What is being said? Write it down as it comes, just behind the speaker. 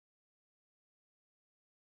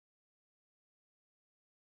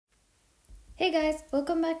Hey guys,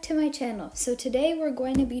 welcome back to my channel. So today we're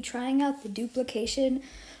going to be trying out the duplication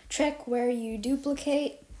trick where you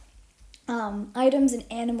duplicate items in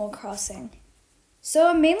Animal Crossing. So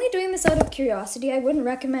I'm mainly doing this out of curiosity. I wouldn't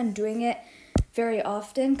recommend doing it very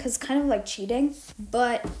often because it's kind of like cheating,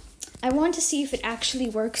 but I want to see if it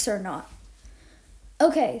actually works or not.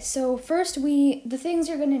 Okay, so first the things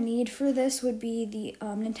you're going to need for this would be the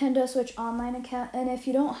Nintendo Switch Online account, and if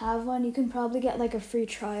you don't have one, you can probably get like a free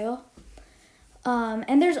trial.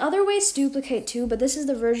 And there's other ways to duplicate too, but this is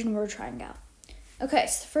the version we're trying out. Okay,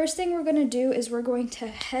 so the first thing we're going to do is we're going to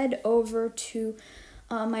head over to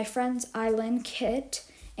my friend's island, Kit,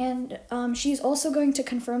 and she's also going to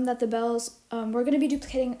confirm that the bells, we're going to be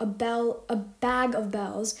duplicating a bag of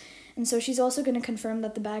bells, and so she's also going to confirm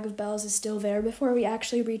that the bag of bells is still there before we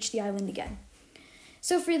actually reach the island again.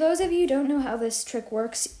 So for those of you who don't know how this trick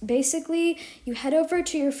works, basically you head over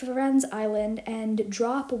to your friend's island and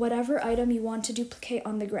drop whatever item you want to duplicate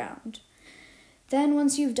on the ground. Then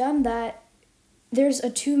once you've done that, there's a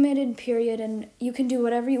 2-minute period and you can do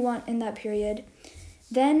whatever you want in that period.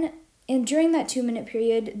 Then during that 2-minute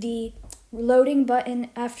period, the loading button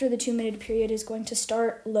after the 2-minute period is going to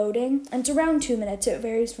start loading. And it's around 2 minutes, it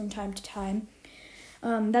varies from time to time.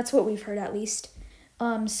 That's what we've heard at least.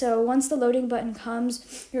 So once the loading button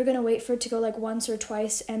comes, you're going to wait for it to go like once or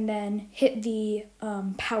twice and then hit the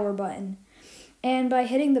power button. And by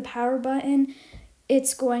hitting the power button,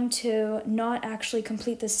 it's going to not actually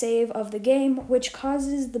complete the save of the game, which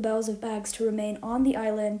causes the bells of bags to remain on the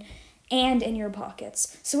island and in your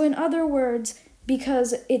pockets. So in other words,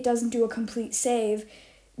 because it doesn't do a complete save,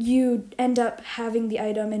 you end up having the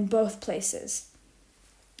item in both places.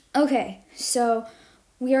 Okay, so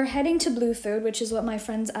we are heading to Blue Food, which is what my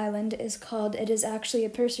friend's island is called. It is actually a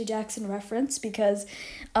Percy Jackson reference because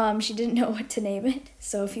she didn't know what to name it.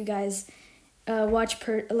 So if you guys have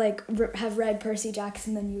read Percy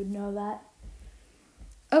Jackson, then you would know that.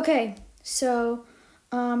 Okay, so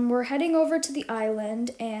we're heading over to the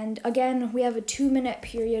island, and again, we have a 2-minute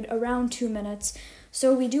period, around 2 minutes.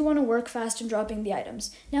 So we do want to work fast in dropping the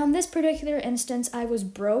items. Now in this particular instance, I was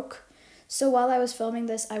broke. So while I was filming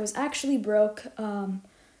this, I was actually broke.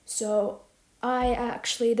 So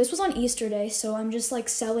this was on Easter Day, so I'm just like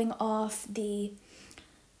selling off the,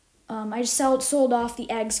 I just sold off the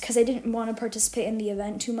eggs because I didn't want to participate in the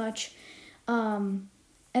event too much. And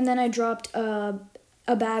then I dropped a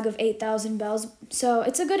bag of 8,000 bells. So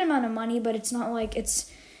it's a good amount of money, but it's not like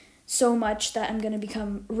it's so much that I'm going to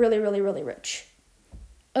become really, really, really rich.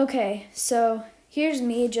 Okay, so here's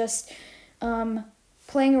me just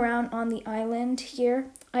playing around on the island here.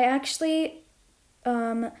 I actually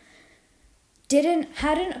haven't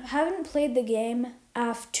played the game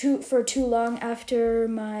for too long after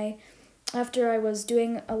I was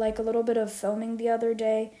doing a little bit of filming the other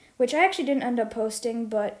day, which I actually didn't end up posting,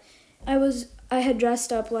 but I had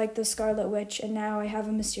dressed up like the Scarlet Witch, and now I have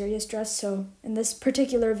a mysterious dress, so in this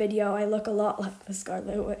particular video I look a lot like the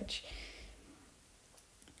Scarlet Witch.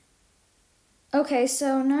 Okay,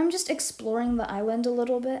 so now I'm just exploring the island a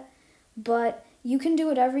little bit, but you can do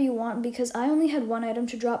whatever you want because I only had 1 item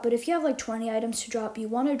to drop, but if you have like 20 items to drop, you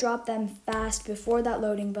want to drop them fast before that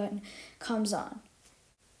loading button comes on.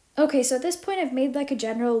 Okay, so at this point I've made like a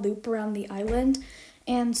general loop around the island,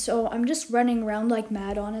 and so I'm just running around like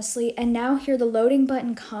mad, honestly, and now here the loading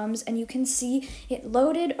button comes, and you can see it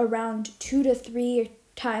loaded around 2 to 3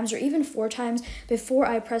 times or even 4 times before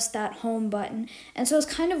I pressed that home button. And so I was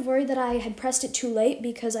kind of worried that I had pressed it too late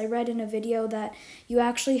because I read in a video that you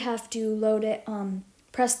actually have to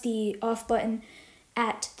press the off button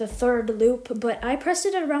at the 3rd loop, but I pressed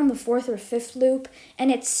it at around the 4th or 5th loop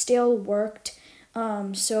and it still worked.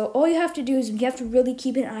 So all you have to do is you have to really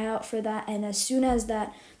keep an eye out for that, and as soon as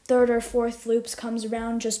that 3rd or 4th loops comes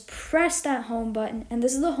around, just press that home button, and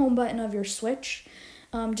this is the home button of your Switch.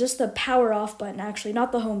 Just the power off button, actually,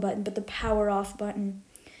 not the home button, but the power off button.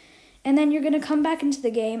 And then you're going to come back into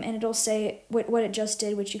the game and it'll say what it just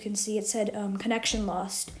did, which you can see. It said connection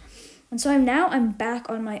lost. And so I'm back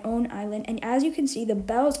on my own island, and as you can see, the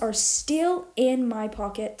bells are still in my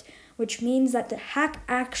pocket, which means that the hack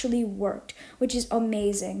actually worked, which is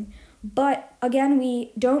amazing. But again,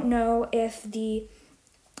 we don't know if the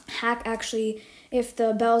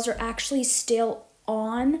bells are actually still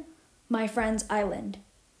on my friend's island.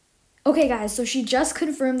 Okay guys, so she just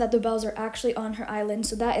confirmed that the bells are actually on her island,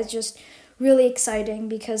 so that is just really exciting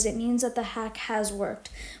because it means that the hack has worked.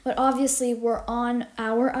 But obviously we're on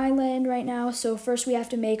our island right now, so first we have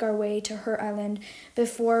to make our way to her island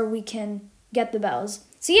before we can get the bells.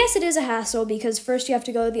 So yes, it is a hassle because first you have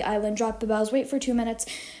to go to the island, drop the bells, wait for 2 minutes,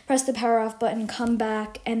 press the power off button, come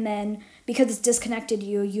back, and then because it's disconnected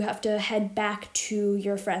you have to head back to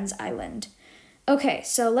your friend's island. Okay,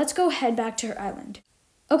 so let's go head back to her island.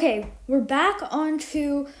 Okay, we're back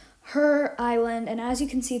onto her island, and as you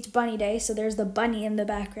can see, it's bunny day, so there's the bunny in the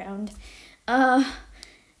background.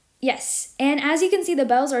 Yes, and as you can see, the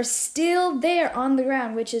bells are still there on the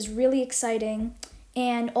ground, which is really exciting.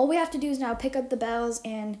 And all we have to do is now pick up the bells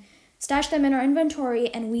and stash them in our inventory,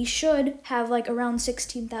 and we should have like around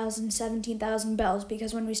 16,000, 17,000 bells,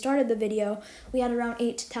 because when we started the video, we had around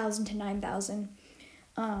 8,000 to 9,000,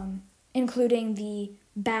 including the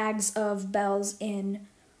bags of bells in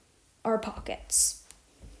our pockets.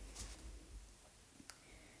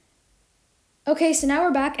 Okay, so now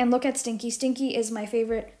we're back, and look at Stinky. Stinky is my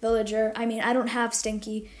favorite villager. I mean, I don't have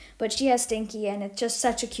Stinky, but she has Stinky, and it's just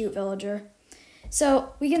such a cute villager.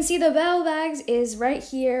 So we can see the bell bags is right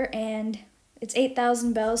here, and it's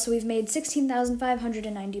 8,000 bells, so we've made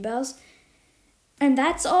 16,590 bells. And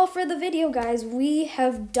that's all for the video, guys. We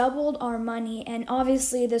have doubled our money, and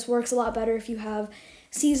obviously this works a lot better if you have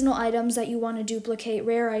seasonal items that you want to duplicate,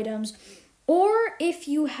 rare items, or if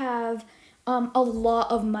you have a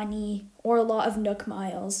lot of money or a lot of Nook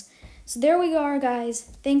miles. So there we are, guys.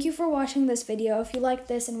 Thank you for watching this video. If you like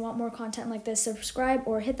this and want more content like this, subscribe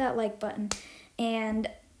or hit that like button. And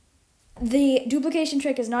the duplication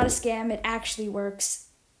trick is not a scam. It actually works.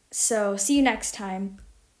 So see you next time.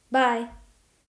 Bye.